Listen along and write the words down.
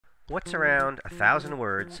What's around 1,000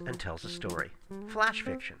 words and tells a story? Flash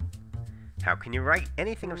fiction. How can you write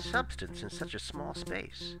anything of substance in such a small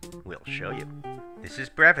space? We'll show you. This is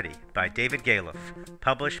Brevity by David Galef,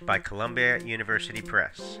 published by Columbia University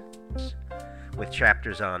Press, with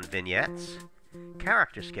chapters on vignettes,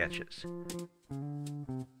 character sketches,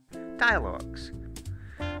 dialogues,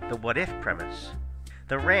 the what-if premise,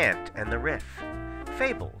 the rant and the riff,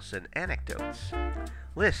 fables and anecdotes,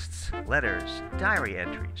 lists, letters, diary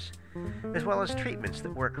entries, as well as treatments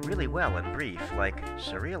that work really well in brief, like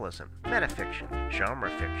surrealism, metafiction, genre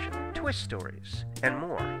fiction, twist stories, and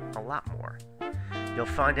more, a lot more. You'll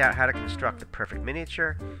find out how to construct the perfect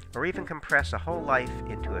miniature, or even compress a whole life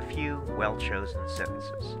into a few well-chosen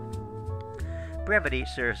sentences. Brevity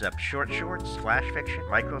serves up shorts, flash fiction,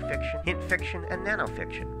 microfiction, hint fiction, and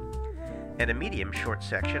nanofiction, and a medium short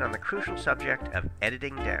section on the crucial subject of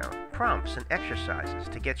editing down, prompts and exercises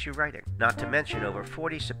to get you writing, not to mention over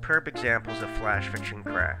 40 superb examples of flash fiction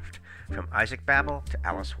craft, from Isaac Babel to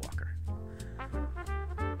Alice Walker.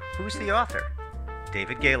 Who's the author?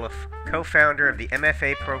 David Galef, co-founder of the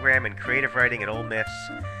MFA program in creative writing at Ole Miss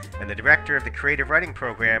and the director of the creative writing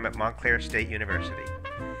program at Montclair State University.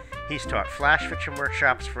 He's taught flash fiction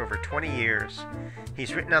workshops for over 20 years.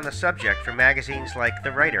 He's written on the subject for magazines like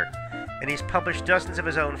The Writer, and he's published dozens of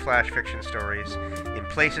his own flash fiction stories in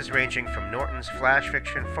places ranging from Norton's Flash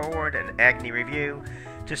Fiction Forward and Agni Review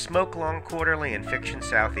to Smoke Long Quarterly and Fiction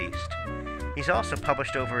Southeast. He's also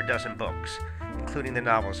published over a dozen books, including the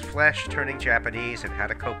novels Flesh, Turning Japanese, and How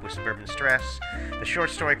to Cope with Suburban Stress, the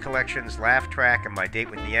short story collections Laugh Track and My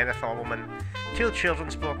Date with Neanderthal Woman, two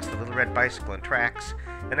children's books, The Little Red Bicycle and Tracks,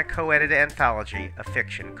 and a co-edited anthology of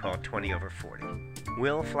fiction called 20 over 40.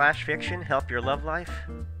 Will flash fiction help your love life?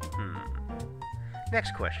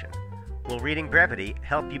 Next question. Will reading Brevity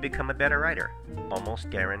help you become a better writer? Almost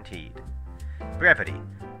guaranteed. Brevity,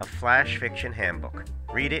 a Flash Fiction Handbook.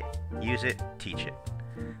 Read it, use it, teach it.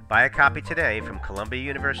 Buy a copy today from Columbia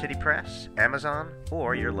University Press, Amazon,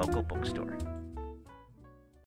 or your local bookstore.